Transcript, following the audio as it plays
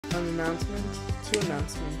two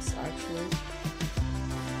announcements actually.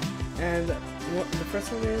 And the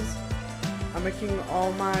first one is I'm making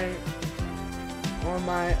all my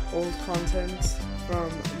old content from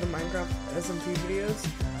the Minecraft SMP videos.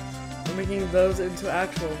 I'm making those into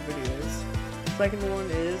actual videos. Second one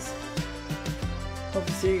is hope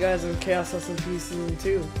to see you guys in Chaos SMP Season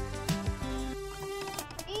 2.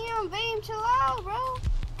 Damn, babe, chill out, bro.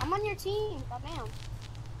 I'm on your team. Goddamn.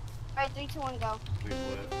 Alright, 3, 2, 1, go. Wait,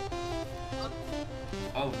 what?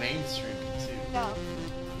 Oh, mainstreaming too. Go.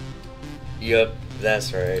 Yup,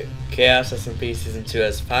 that's right. Chaos SMP Season 2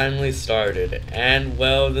 has finally started, and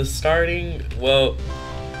well, the starting, well,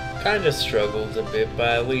 kinda struggled a bit, but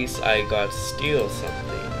at least I got to steal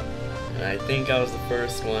something. And I think I was the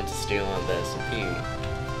first one to steal on the SMP.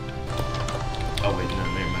 Oh wait, no,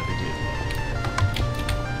 never mind, they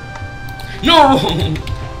did. No!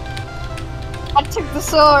 I took the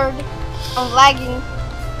sword. I'm lagging.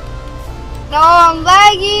 No, I'm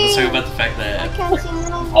lagging! Let's talk about the fact I that can't see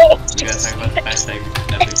no. we gotta talk about the fact that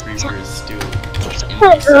Epic Reaper is still in PC,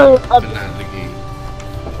 but not in the game.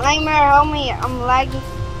 Nightmare, help me. I'm lagging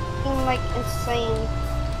like insane.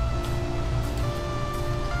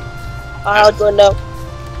 I'll go no.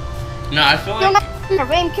 No, I feel Kill like. Nightmare,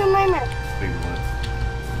 babe, kill Nightmare. Wait, what?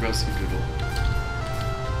 Broski Doodle.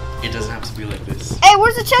 It doesn't have to be like this. Hey,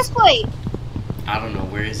 where's the chest plate? I don't know,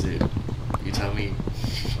 where is it? You tell me.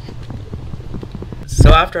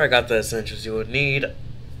 So after I got the essentials you would need,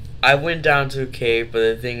 I went down to a cave, but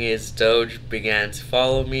the thing is, Doge began to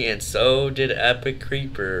follow me, and so did Epic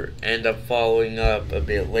Creeper end up following up a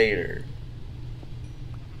bit later.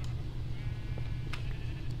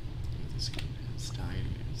 This game has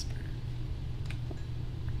diamonds, bro.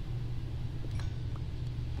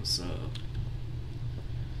 What's up?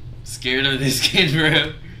 Scared of this kid,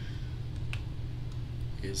 bro?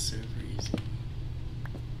 It's super easy.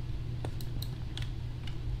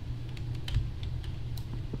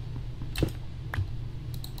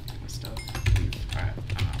 My stuff. Alright,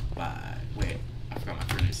 I'm out. Bye. Wait, I forgot my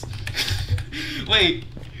furnace. Wait!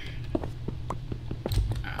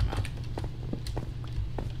 Alright, I'm out.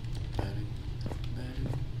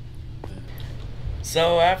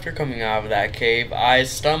 So after coming out of that cave, I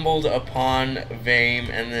stumbled upon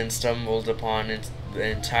Vame and then stumbled upon the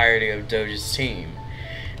entirety of Doge's team.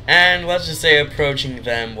 And let's just say approaching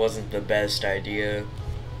them wasn't the best idea.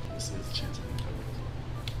 This is the chance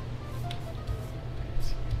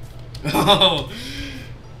I'm gonna Oh!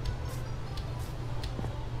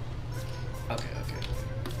 Okay.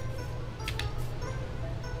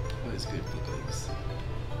 What is good, buckos?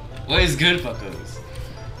 What is good, buckos?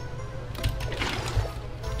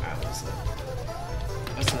 Alright, what's up?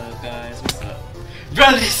 What's up, guys? What's up?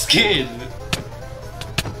 Bro, this kid!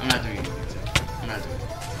 I'm not doing anything today. I'm not doing it.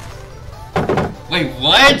 Wait,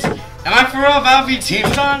 what? Am I for real about to be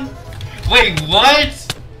teamed on? Wait, what?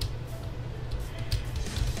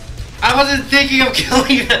 I wasn't thinking of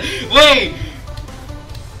killing them. Wait!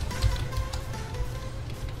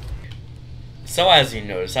 So as you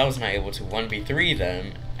noticed, I was not able to 1v3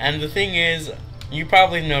 them, and the thing is, you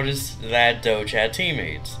probably noticed that Doge had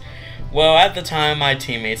teammates. Well, at the time, my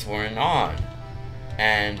teammates weren't on,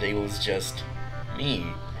 and it was just me.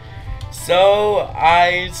 So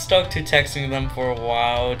I stuck to texting them for a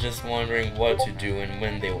while, just wondering what to do and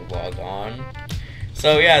when they would log on.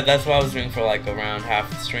 So yeah, that's what I was doing for like around half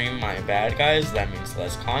the stream. My bad, guys. That means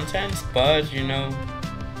less content, but you know,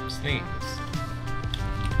 things.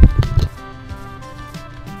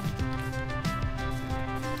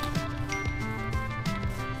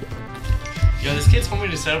 Yo, this kid told me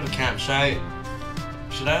to set up a camp. Should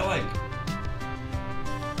I like?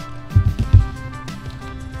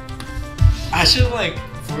 I should like,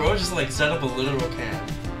 for real, just like set up a literal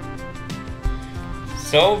camp.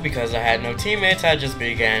 So, because I had no teammates, I just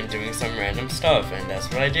began doing some random stuff, and that's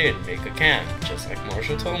what I did, make a camp, just like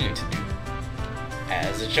Marshall told me to do.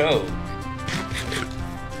 As a joke.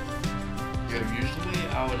 Yo, usually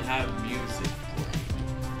I would have music playing.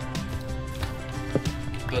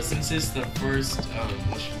 But since it's the first,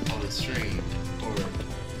 what should we call it, stream, or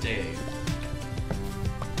day,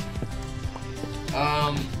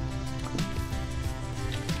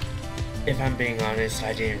 if I'm being honest,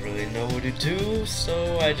 I didn't really know what to do,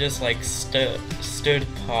 so I just like stood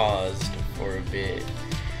paused for a bit.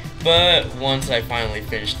 But once I finally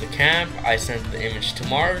finished the camp, I sent the image to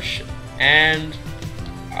Marsh, and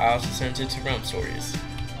I also sent it to Realm Stories.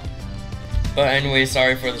 But anyway,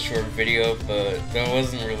 sorry for the short video, but there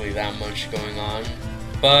wasn't really that much going on.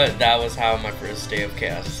 But that was how my first day of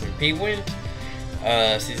Chaos SMP went.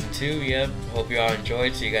 Season 2, yep. Hope you all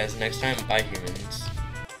enjoyed. See you guys next time. Bye, humans.